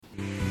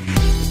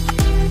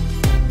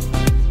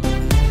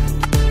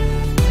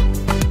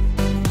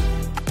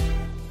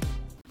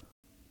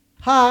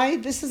Hi,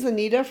 this is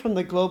Anita from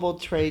the Global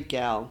Trade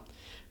Gal.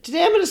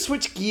 Today I'm going to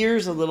switch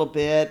gears a little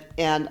bit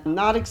and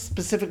not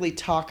specifically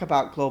talk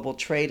about global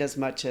trade as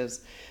much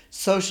as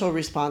social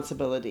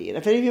responsibility. And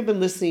if any of you have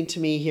been listening to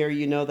me here,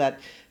 you know that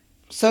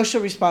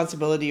social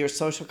responsibility or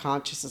social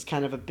conscious is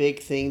kind of a big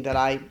thing that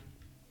I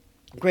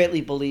greatly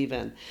believe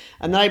in.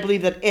 And that I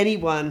believe that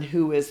anyone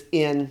who is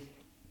in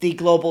the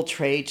global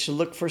trade should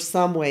look for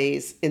some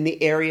ways in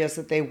the areas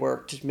that they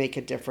work to make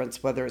a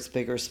difference, whether it's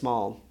big or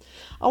small.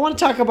 I want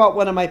to talk about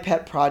one of my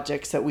pet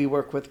projects that we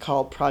work with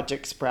called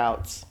Project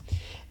Sprouts,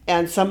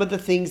 and some of the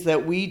things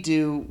that we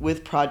do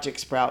with Project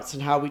Sprouts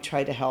and how we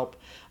try to help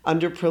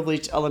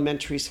underprivileged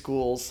elementary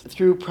schools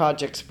through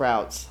Project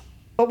Sprouts.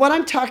 But what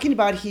I'm talking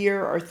about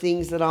here are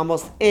things that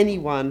almost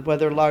anyone,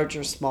 whether large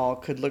or small,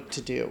 could look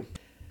to do.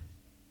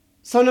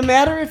 So no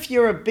matter if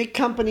you're a big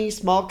company,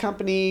 small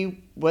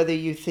company, whether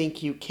you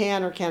think you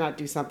can or cannot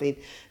do something,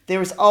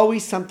 there's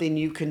always something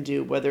you can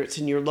do, whether it's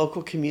in your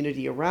local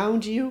community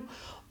around you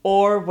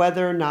or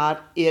whether or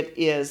not it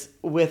is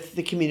with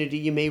the community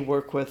you may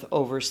work with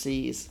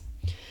overseas.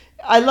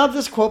 I love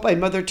this quote by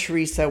Mother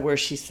Teresa where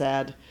she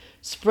said,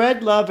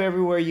 "Spread love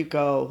everywhere you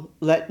go.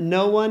 Let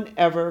no one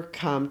ever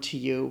come to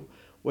you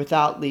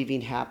without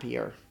leaving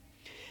happier."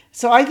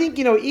 So I think,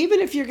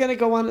 even if you're going to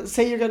go on,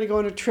 say you're going to go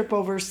on a trip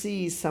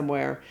overseas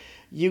somewhere,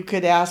 you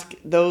could ask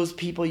those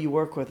people you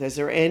work with, is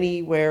there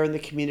anywhere in the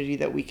community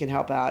that we can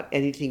help out,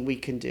 anything we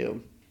can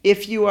do?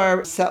 If you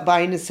are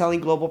buying and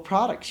selling global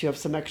products, you have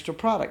some extra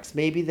products.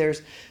 Maybe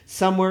there's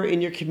somewhere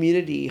in your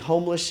community,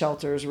 homeless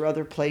shelters or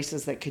other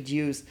places that could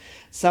use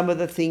some of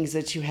the things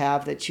that you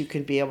have that you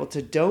can be able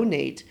to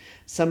donate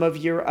some of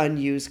your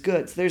unused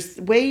goods. There's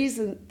ways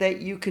that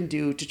you can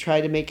do to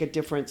try to make a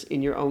difference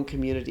in your own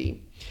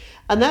community.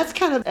 And that's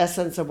kind of the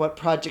essence of what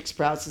Project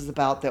Sprouts is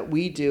about that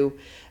we do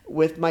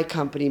with my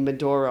company,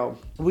 Medoro.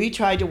 We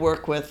try to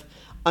work with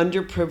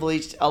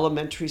underprivileged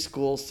elementary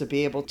schools to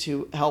be able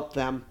to help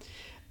them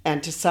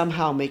and to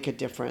somehow make a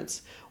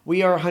difference.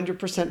 We are a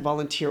 100%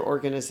 volunteer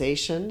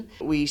organization.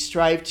 We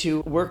strive to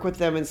work with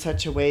them in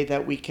such a way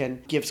that we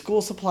can give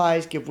school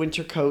supplies, give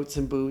winter coats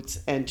and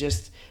boots, and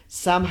just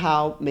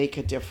somehow make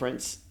a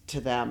difference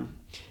to them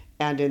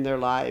and in their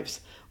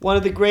lives. One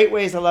of the great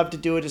ways I love to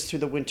do it is through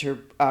the winter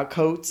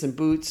coats and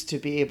boots to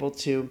be able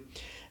to,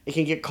 it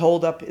can get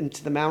cold up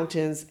into the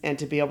mountains, and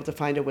to be able to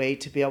find a way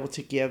to be able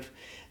to give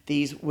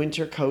these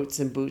winter coats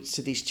and boots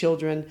to these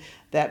children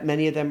that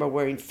many of them are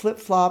wearing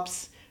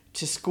flip-flops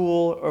to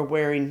school or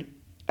wearing,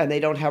 and they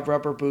don't have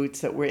rubber boots,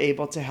 that we're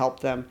able to help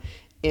them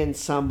in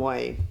some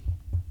way.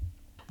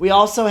 We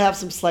also have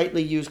some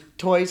slightly used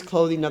toys,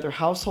 clothing, other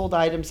household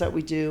items that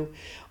we do.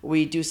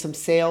 We do some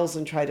sales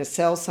and try to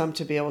sell some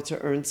to be able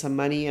to earn some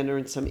money and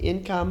earn some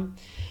income.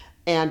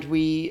 And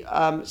we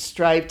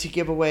strive to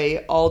give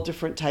away all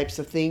different types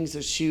of things,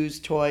 as shoes,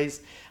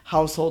 toys,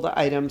 household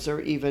items, or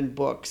even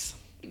books.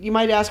 You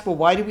might ask, well,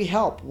 why do we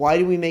help? Why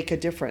do we make a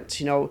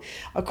difference?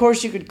 Of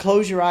course, you could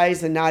close your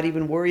eyes and not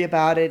even worry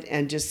about it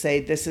and just say,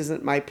 this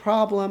isn't my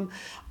problem.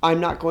 I'm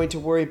not going to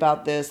worry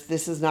about this.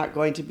 This is not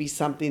going to be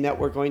something that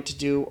we're going to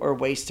do or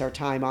waste our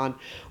time on.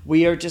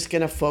 We are just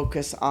going to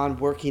focus on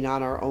working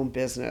on our own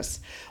business.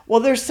 Well,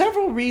 there's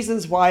several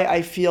reasons why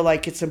I feel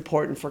like it's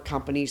important for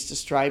companies to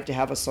strive to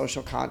have a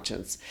social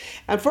conscience.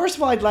 And first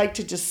of all, I'd like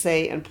to just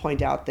say and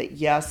point out that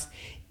yes,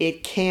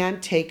 it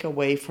can take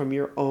away from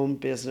your own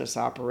business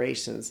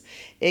operations.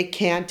 It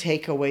can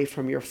take away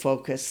from your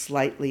focus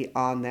slightly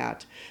on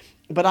that.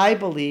 But I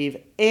believe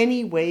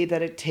any way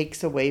that it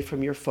takes away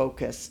from your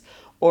focus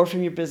or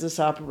from your business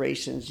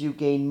operations, you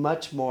gain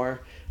much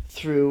more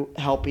through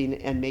helping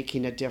and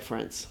making a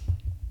difference.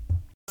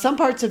 Some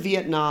parts of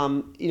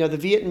Vietnam, the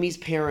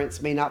Vietnamese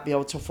parents may not be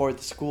able to afford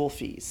the school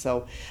fees.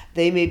 So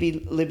they may be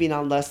living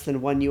on less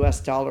than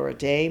 $1 a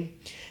day.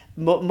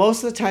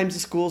 Most of the times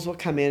the schools will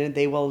come in and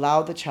they will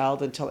allow the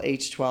child until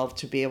age 12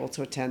 to be able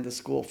to attend the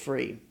school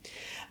free.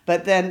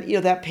 But then,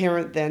 that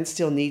parent then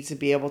still needs to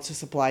be able to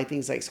supply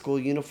things like school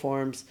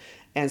uniforms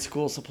and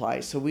school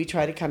supplies. So we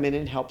try to come in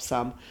and help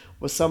some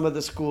with some of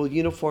the school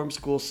uniforms,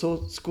 school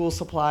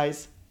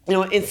supplies.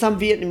 In some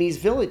Vietnamese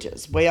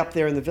villages, way up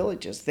there in the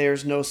villages,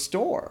 there's no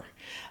store.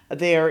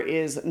 There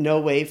is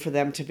no way for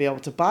them to be able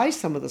to buy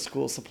some of the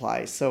school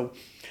supplies. So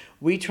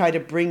we try to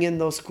bring in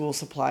those school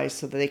supplies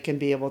so that they can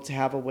be able to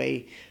have a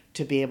way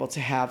to be able to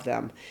have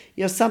them.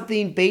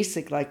 Something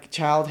basic like a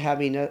child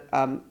having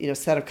a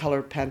set of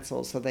colored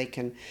pencils so they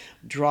can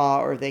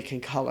draw or they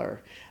can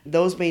color.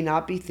 Those may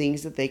not be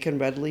things that they can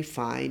readily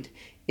find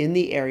in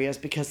the areas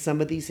because some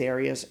of these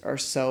areas are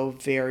so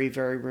very,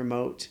 very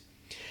remote.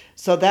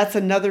 So that's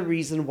another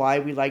reason why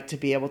we like to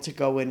be able to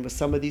go in with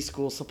some of these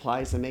school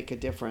supplies and make a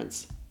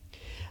difference.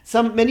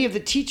 Many of the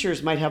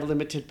teachers might have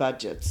limited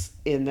budgets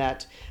in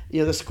that,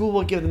 the school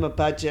will give them a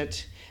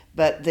budget,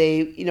 but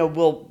they,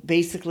 will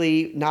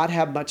basically not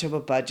have much of a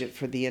budget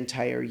for the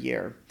entire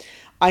year.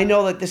 I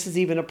know that this is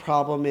even a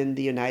problem in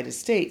the United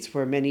States,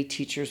 where many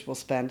teachers will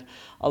spend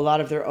a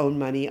lot of their own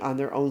money on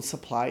their own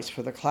supplies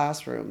for the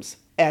classrooms.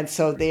 And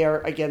so they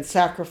are, again,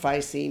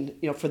 sacrificing,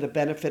 for the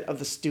benefit of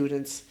the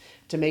students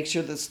to make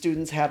sure the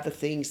students have the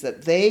things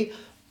that they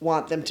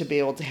want them to be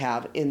able to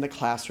have in the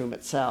classroom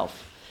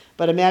itself.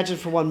 But imagine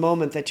for one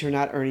moment that you're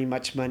not earning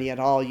much money at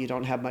all, you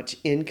don't have much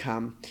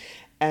income,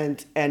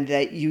 and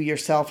that you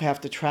yourself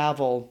have to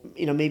travel,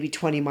 maybe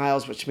 20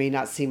 miles, which may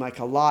not seem like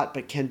a lot,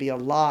 but can be a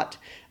lot,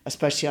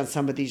 especially on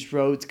some of these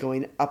roads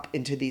going up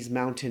into these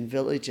mountain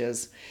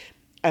villages,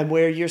 and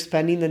where you're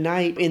spending the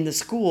night in the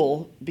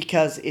school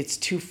because it's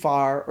too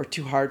far or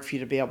too hard for you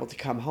to be able to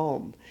come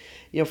home.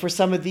 For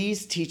some of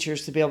these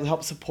teachers to be able to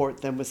help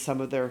support them with some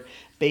of their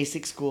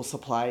basic school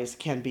supplies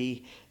can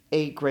be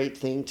a great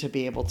thing to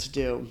be able to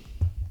do.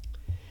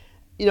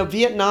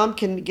 Vietnam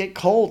can get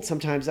cold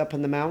sometimes up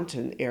in the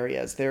mountain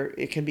areas.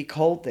 It can be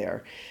cold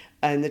there,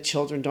 and the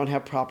children don't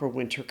have proper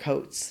winter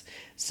coats.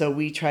 So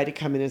we try to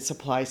come in and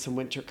supply some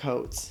winter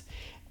coats.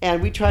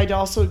 And we try to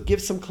also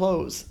give some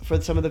clothes for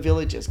some of the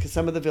villages, because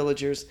some of the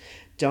villagers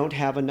don't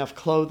have enough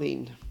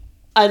clothing.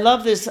 I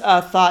love this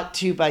thought,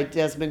 too, by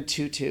Desmond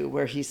Tutu,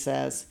 where he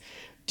says,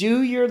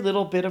 "Do your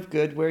little bit of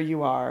good where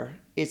you are.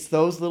 It's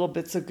those little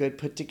bits of good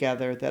put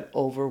together that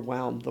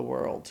overwhelm the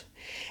world."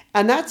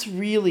 And that's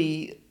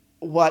really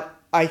what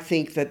I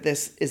think that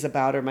this is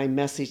about, or my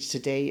message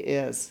today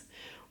is.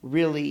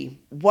 Really,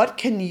 what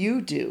can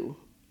you do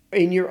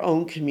in your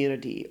own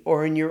community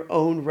or in your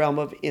own realm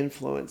of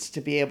influence to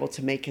be able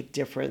to make a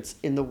difference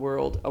in the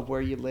world of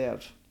where you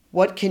live?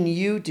 What can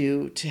you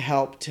do to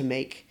help to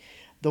make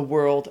the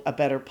world a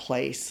better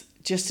place,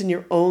 just in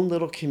your own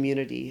little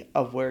community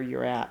of where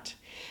you're at?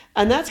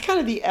 And that's kind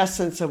of the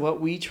essence of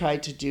what we try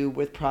to do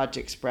with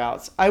Project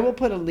Sprouts. I will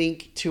put a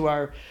link to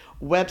our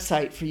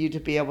website for you to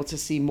be able to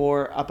see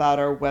more about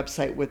our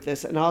website with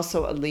this, and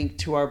also a link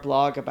to our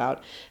blog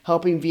about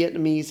helping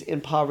Vietnamese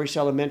impoverished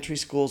elementary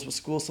schools with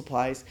school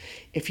supplies,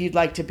 if you'd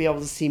like to be able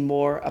to see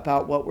more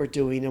about what we're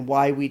doing and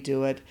why we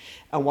do it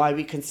and why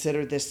we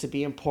consider this to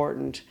be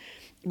important.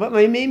 But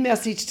my main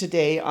message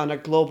today on a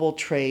global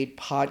trade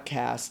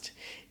podcast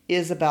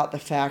is about the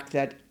fact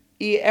that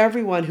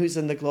everyone who's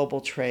in the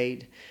global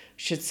trade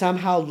should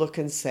somehow look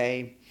and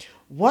say,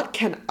 what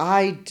can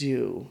I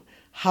do?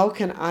 How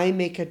can I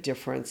make a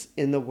difference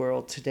in the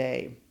world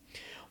today?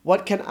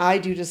 What can I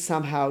do to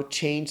somehow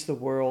change the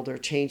world or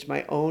change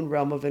my own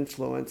realm of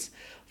influence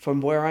from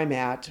where I'm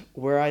at,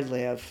 where I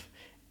live,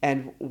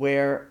 and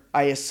where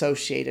I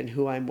associate and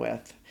who I'm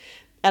with?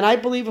 And I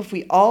believe if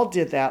we all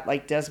did that,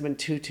 like Desmond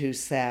Tutu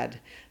said,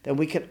 then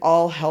we could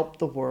all help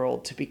the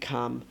world to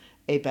become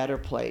a better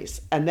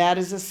place. And that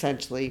is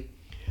essentially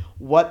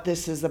what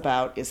this is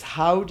about, is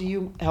how do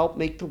you help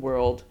make the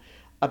world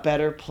a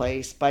better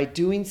place by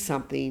doing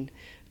something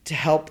to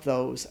help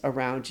those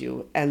around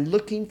you and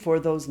looking for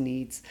those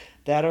needs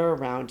that are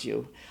around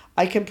you.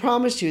 I can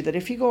promise you that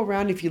if you go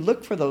around, if you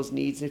look for those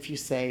needs, if you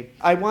say,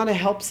 I want to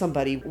help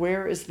somebody,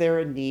 where is there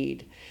a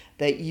need?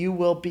 That you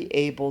will be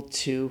able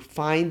to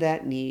find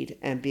that need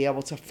and be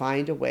able to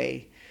find a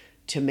way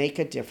to make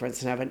a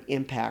difference and have an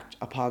impact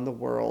upon the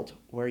world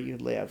where you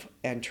live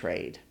and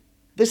trade.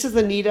 This is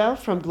Anita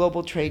from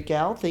Global Trade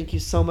Gal. Thank you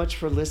so much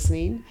for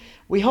listening.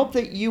 We hope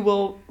that you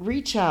will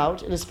reach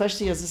out, and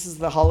especially as this is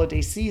the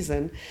holiday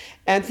season,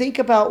 and think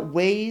about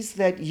ways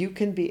that you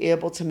can be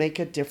able to make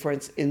a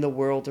difference in the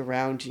world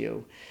around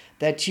you,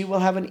 that you will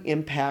have an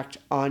impact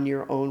on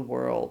your own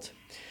world.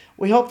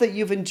 We hope that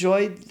you've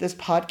enjoyed this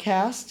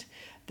podcast,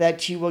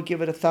 that you will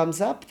give it a thumbs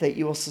up, that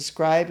you will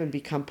subscribe and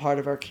become part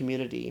of our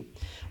community.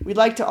 We'd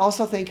like to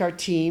also thank our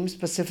team,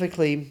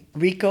 specifically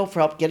Rico,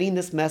 for help getting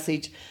this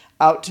message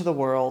out to the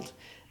world,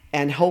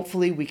 and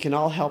hopefully we can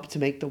all help to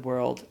make the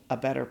world a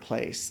better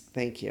place.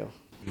 Thank you.